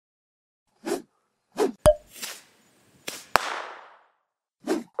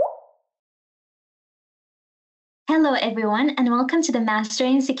Hello, everyone, and welcome to the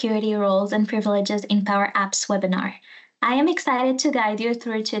Mastering Security Roles and Privileges in Power Apps webinar. I am excited to guide you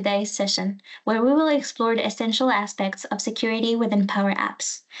through today's session, where we will explore the essential aspects of security within Power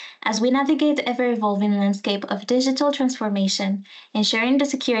Apps. As we navigate the ever-evolving landscape of digital transformation, ensuring the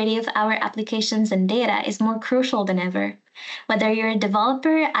security of our applications and data is more crucial than ever. Whether you're a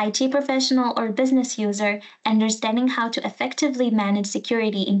developer, IT professional, or business user, understanding how to effectively manage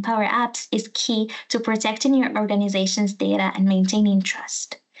security in Power Apps is key to protecting your organization's data and maintaining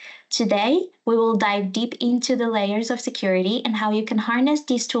trust. Today, we will dive deep into the layers of security and how you can harness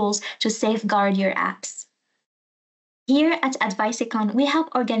these tools to safeguard your apps. Here at Advisicon, we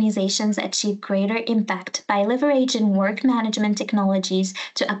help organizations achieve greater impact by leveraging work management technologies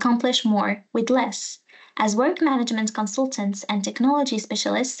to accomplish more with less. As work management consultants and technology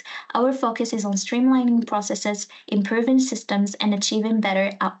specialists, our focus is on streamlining processes, improving systems, and achieving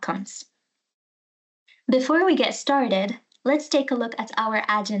better outcomes. Before we get started, let's take a look at our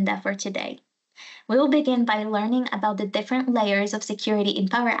agenda for today. We will begin by learning about the different layers of security in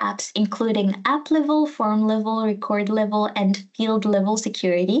Power Apps, including app level, form level, record level, and field level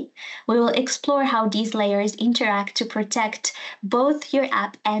security. We will explore how these layers interact to protect both your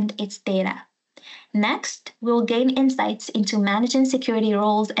app and its data. Next, we'll gain insights into managing security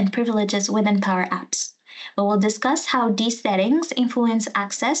roles and privileges within Power Apps. We will discuss how these settings influence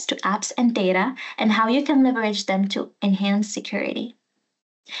access to apps and data and how you can leverage them to enhance security.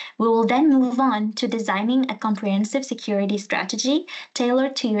 We will then move on to designing a comprehensive security strategy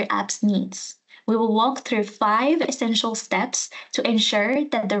tailored to your app's needs. We will walk through 5 essential steps to ensure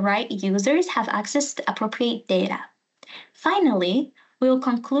that the right users have access to appropriate data. Finally, we will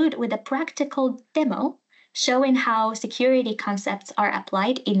conclude with a practical demo showing how security concepts are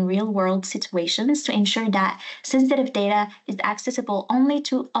applied in real-world situations to ensure that sensitive data is accessible only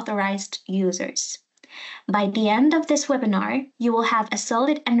to authorized users. By the end of this webinar, you will have a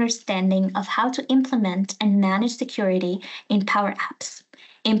solid understanding of how to implement and manage security in Power Apps,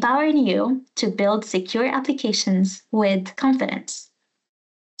 empowering you to build secure applications with confidence.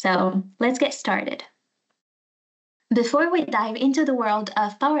 So let's get started. Before we dive into the world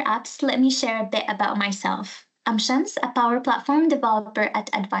of Power Apps, let me share a bit about myself. I'm Shams, a Power Platform developer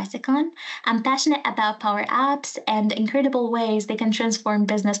at Advisicon. I'm passionate about Power Apps and the incredible ways they can transform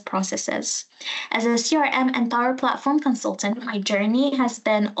business processes. As a CRM and Power Platform consultant, my journey has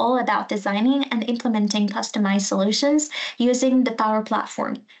been all about designing and implementing customized solutions using the Power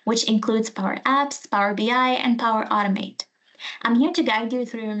Platform, which includes Power Apps, Power BI, and Power Automate. I'm here to guide you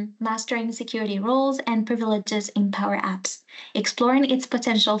through mastering security roles and privileges in Power Apps, exploring its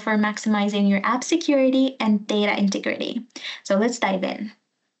potential for maximizing your app security and data integrity. So let's dive in.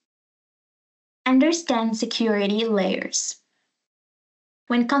 Understand security layers.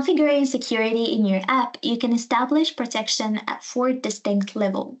 When configuring security in your app, you can establish protection at 4 distinct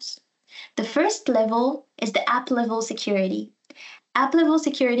levels. The first level is the app level security. App level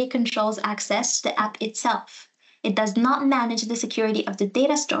security controls access to the app itself. It does not manage the security of the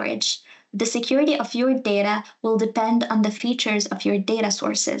data storage. The security of your data will depend on the features of your data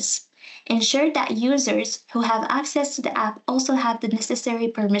sources. Ensure that users who have access to the app also have the necessary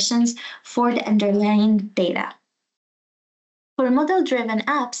permissions for the underlying data. For model-driven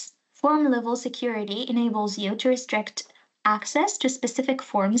apps, form-level security enables you to restrict access to specific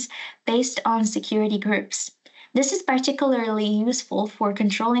forms based on security groups. This is particularly useful for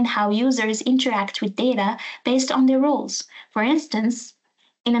controlling how users interact with data based on their roles. For instance,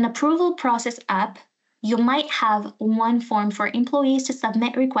 in an approval process app, you might have one form for employees to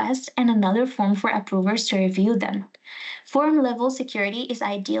submit requests and another form for approvers to review them. Form-level security is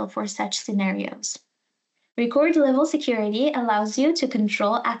ideal for such scenarios. Record-level security allows you to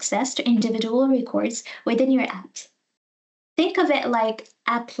control access to individual records within your app. Think of it like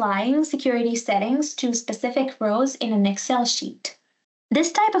applying security settings to specific rows in an Excel sheet.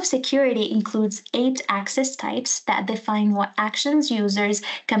 This type of security includes 8 access types that define what actions users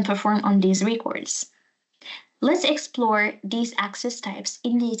can perform on these records. Let's explore these access types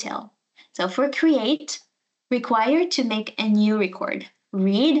in detail. So for create, required to make a new record.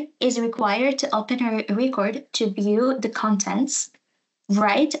 Read is required to open a record to view the contents.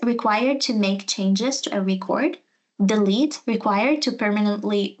 Write, required to make changes to a record. Delete, required to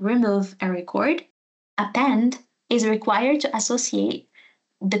permanently remove a record. Append is required to associate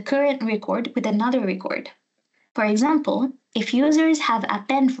the current record with another record. For example, if users have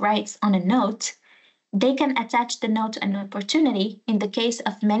append rights on a note, they can attach the note to an opportunity in the case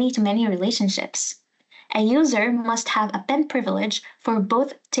of many-to-many relationships. A user must have append privilege for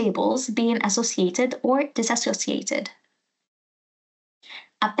both tables being associated or disassociated.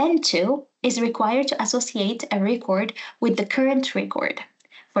 Append to is required to associate a record with the current record.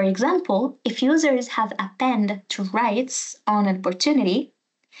 For example, if users have append to rights on an opportunity,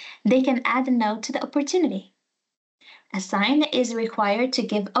 they can add a note to the opportunity. Assign is required to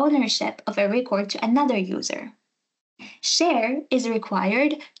give ownership of a record to another user. Share is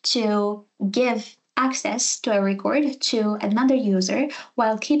required to give access to a record to another user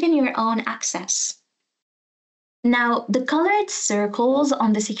while keeping your own access. Now, the colored circles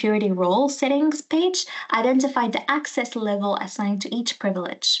on the security role settings page identify the access level assigned to each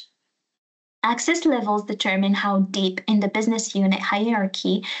privilege. Access levels determine how deep in the business unit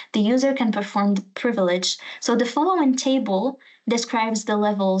hierarchy the user can perform the privilege, so the following table describes the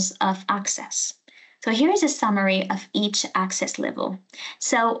levels of access. So here's a summary of each access level.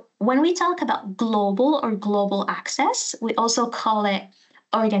 So when we talk about global access, we also call it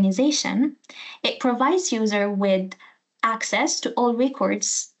organization. It provides user with access to all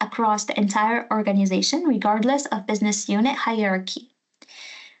records across the entire organization, regardless of business unit hierarchy.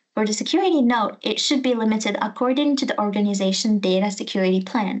 For the security note, it should be limited according to the organization data security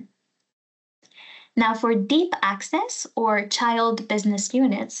plan. Now, for deep access or child business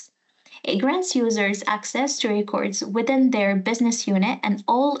units, it grants users access to records within their business unit and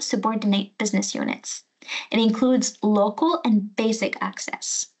all subordinate business units. It includes local and basic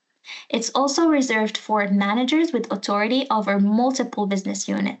access. It's also reserved for managers with authority over multiple business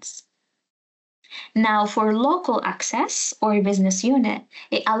units. Now, for local access or business unit,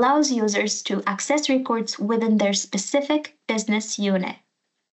 it allows users to access records within their specific business unit.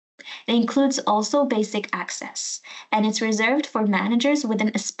 It includes also basic access, and it's reserved for managers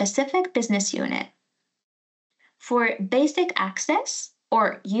within a specific business unit. For basic access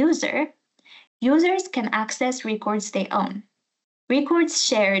or user, users can access records they own, records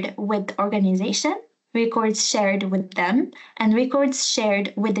shared with the organization, records shared with them, and records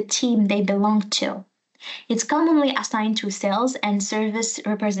shared with the team they belong to. It's commonly assigned to sales and service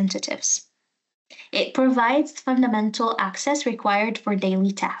representatives. It provides fundamental access required for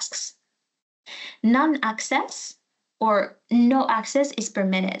daily tasks. Non-access or no access is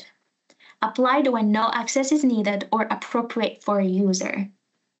permitted, applied when no access is needed or appropriate for a user.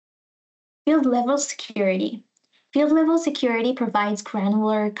 Field level security. Field level security provides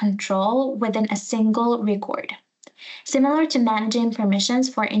granular control within a single record. Similar to managing permissions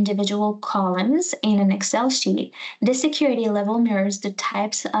for individual columns in an Excel sheet, this security level mirrors the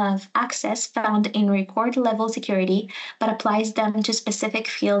types of access found in record level security, but applies them to specific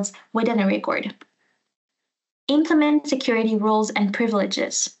fields within a record. Implement security rules and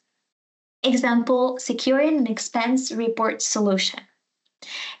privileges. Example, securing an expense report solution.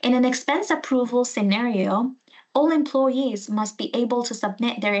 In an expense approval scenario, all employees must be able to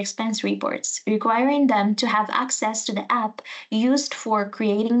submit their expense reports, requiring them to have access to the app used for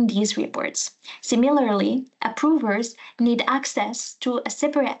creating these reports. Similarly, approvers need access to a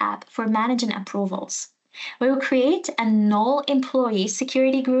separate app for managing approvals. We will create a null employee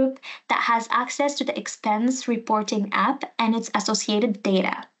security group that has access to the expense reporting app and its associated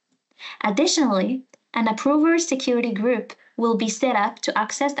data. Additionally, an approver security group will be set up to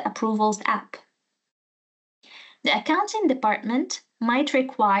access the approvals app. The accounting department might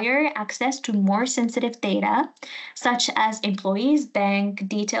require access to more sensitive data, such as employees' bank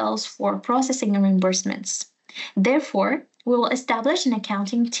details for processing and reimbursements. Therefore, we will establish an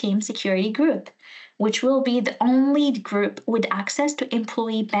accounting team security group, which will be the only group with access to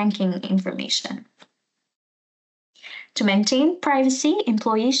employee banking information. To maintain privacy,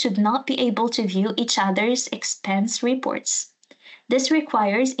 employees should not be able to view each other's expense reports. This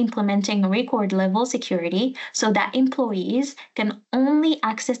requires implementing record level security so that employees can only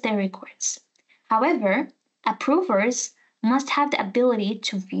access their records. However, approvers must have the ability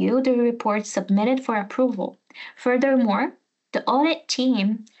to view the reports submitted for approval. Furthermore, the audit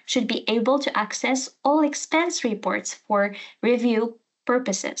team should be able to access all expense reports for review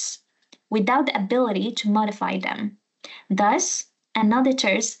purposes without the ability to modify them. Thus, an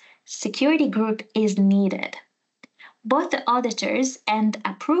auditor's security group is needed. Both the auditors and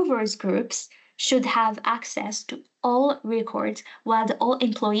approvers groups should have access to all records, while the all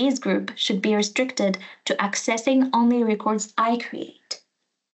employees group should be restricted to accessing only records I create.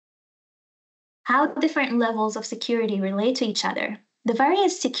 How different levels of security relate to each other. The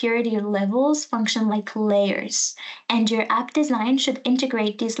various security levels function like layers, and your app design should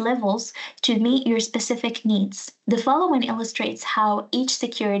integrate these levels to meet your specific needs. The following illustrates how each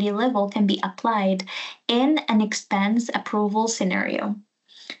security level can be applied in an expense approval scenario.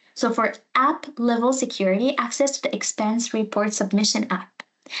 So for app level security, access to the expense report submission app.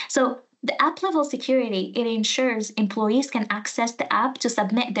 So The app level security, it ensures employees can access the app to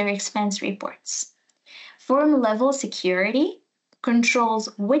submit their expense reports. Form level security controls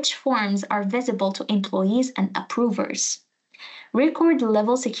which forms are visible to employees and approvers. Record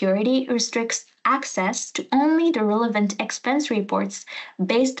level security restricts access to only the relevant expense reports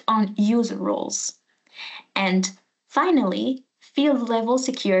based on user roles. And finally, field level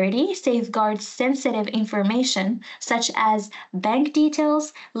security safeguards sensitive information such as bank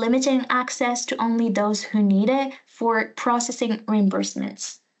details, limiting access to only those who need it for processing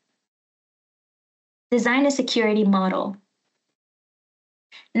reimbursements. Design a security model.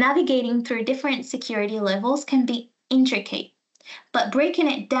 Navigating through different security levels can be intricate, but breaking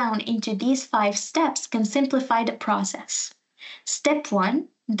it down into these 5 steps can simplify the process. Step 1,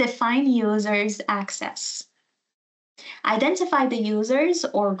 define users' access. Identify the users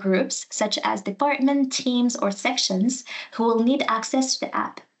or groups, such as department, teams, or sections, who will need access to the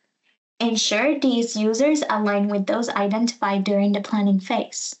app. Ensure these users align with those identified during the planning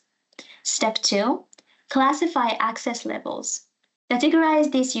phase. Step 2, classify access levels.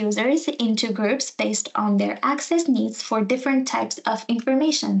 Categorize these users into groups based on their access needs for different types of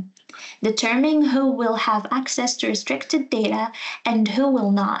information. Determine who will have access to restricted data and who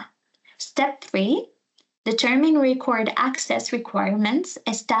will not. Step 3, determine record access requirements.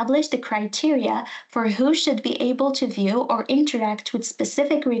 Establish the criteria for who should be able to view or interact with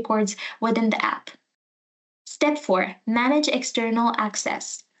specific records within the app. Step 4, manage external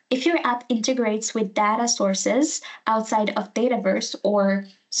access. If your app integrates with data sources outside of Dataverse or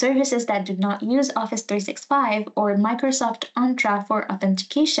services that do not use Office 365 or Microsoft Entra for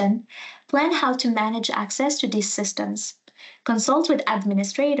authentication, plan how to manage access to these systems. Consult with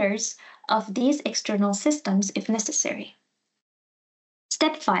administrators of these external systems if necessary.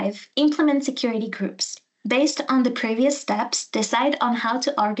 Step 5, implement security groups. Based on the previous steps, decide on how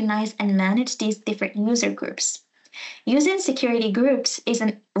to organize and manage these different user groups. Using security groups is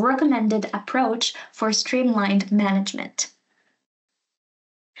a recommended approach for streamlined management.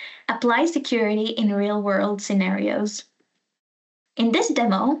 Apply security in real-world scenarios. In this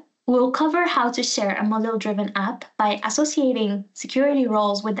demo, we'll cover how to share a model-driven app by associating security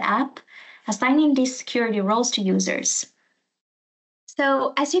roles with the app, assigning these security roles to users.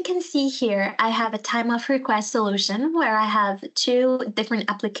 So as you can see here, I have a time of request solution where I have 2 different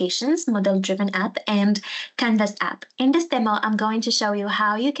applications, model-driven app and Canvas app. In this demo, I'm going to show you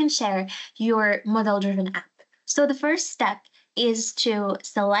how you can share your model-driven app. So the first step is to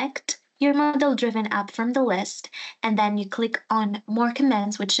select your model-driven app from the list, and then you click on More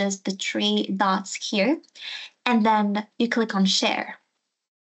Commands, which is the 3 dots here, and then you click on Share.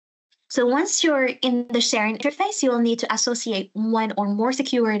 So once you're in the sharing interface, you will need to associate 1 or more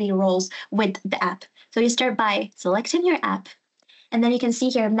security roles with the app. So you start by selecting your app, and then you can see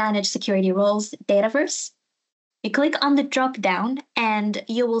here, Manage Security Roles, Dataverse. You click on the drop-down, and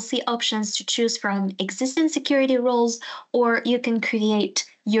you will see options to choose from existing security roles, or you can create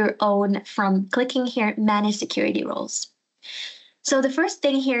your own from clicking here, Manage Security Roles. So the first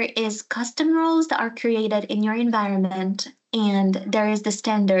thing here is custom roles that are created in your environment, and there is the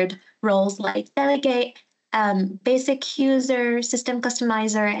standard roles like delegate, basic user, system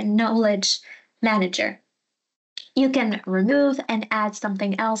customizer, and knowledge manager. You can remove and add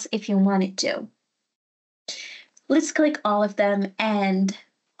something else if you wanted to. Let's click all of them and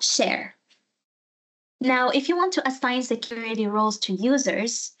share. Now, if you want to assign security roles to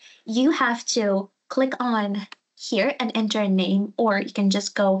users, you have to click on here and enter a name, or you can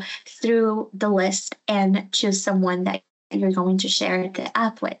just go through the list and choose someone that you're going to share the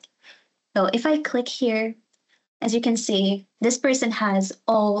app with. So if I click here, as you can see, this person has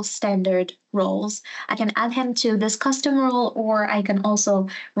all standard roles. I can add him to this custom role, or I can also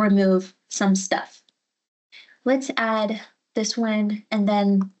remove some stuff. Let's add this one and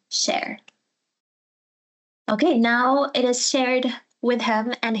then share. Okay, now it is shared with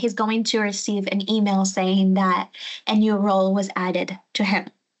him, and he's going to receive an email saying that a new role was added to him.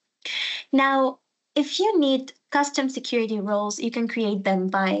 Now, if you need custom security roles, you can create them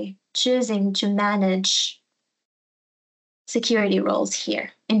by choosing to manage security roles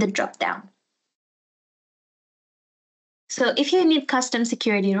here in the drop-down. So if you need custom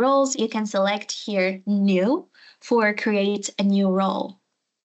security roles, you can select here New for create a new role.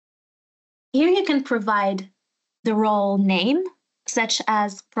 Here you can provide the role name, such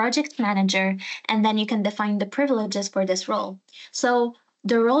as project manager, and then you can define the privileges for this role. So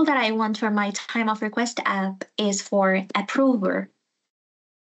the role that I want for my time of request app is for approver.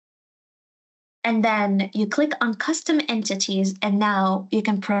 And then you click on custom entities, and now you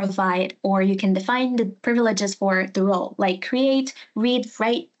can provide or you can define the privileges for the role, like create, read,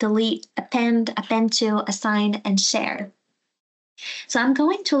 write, delete, append to, assign, and share. So I'm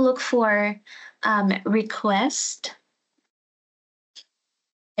going to look for request.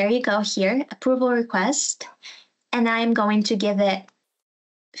 There you go here, approval request. And I'm going to give it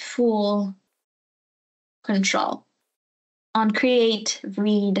full control on create,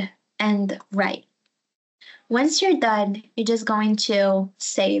 read, and write. Once you're done, you're just going to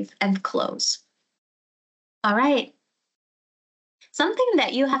save and close. All right. Something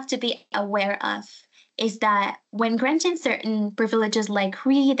that you have to be aware of is that when granting certain privileges like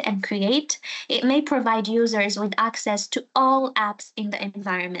read and create, it may provide users with access to all apps in the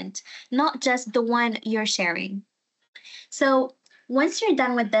environment, not just the one you're sharing. So once you're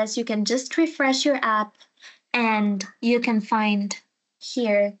done with this, you can just refresh your app and you can find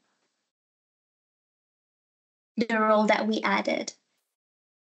here the role that we added.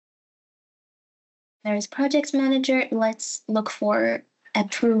 There's project manager. Let's look for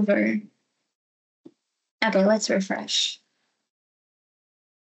approver. Okay, let's refresh.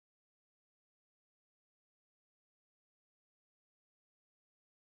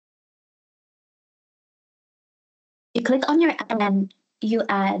 You click on your app and then you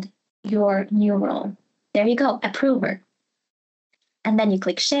add your new role. There you go, approver. And then you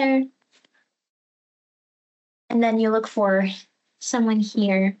click share. And then you look for someone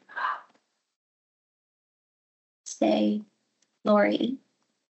here, say Lori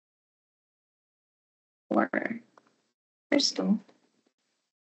or Crystal.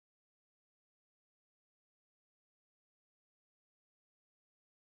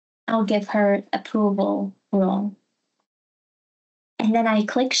 I'll give her approval role. And then I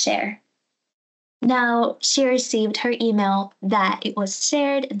click share. Now she received her email that it was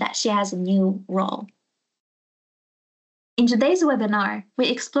shared and that she has a new role. In today's webinar, we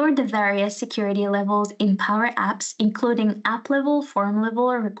explored the various security levels in Power Apps, including app level, form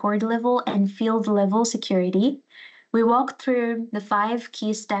level, record level, and field level security. We walked through the 5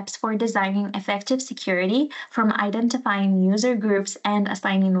 key steps for designing effective security, from identifying user groups and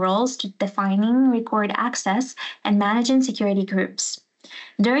assigning roles to defining record access and managing security groups.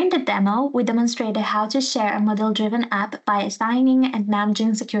 During the demo, we demonstrated how to share a model-driven app by assigning and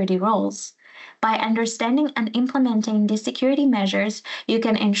managing security roles. By understanding and implementing these security measures, you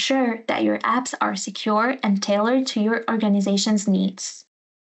can ensure that your apps are secure and tailored to your organization's needs.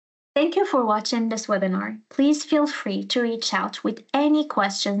 Thank you for watching this webinar. Please feel free to reach out with any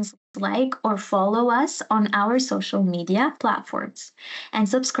questions, like or follow us on our social media platforms, and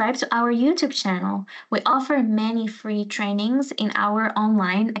subscribe to our YouTube channel. We offer many free trainings in our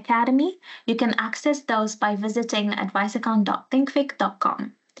online academy. You can access those by visiting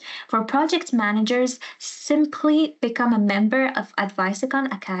advisicon.thinkfic.com. For project managers, simply become a member of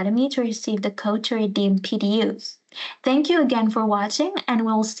Advisicon Academy to receive the code to redeem PDUs. Thank you again for watching, and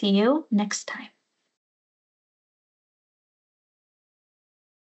we'll see you next time.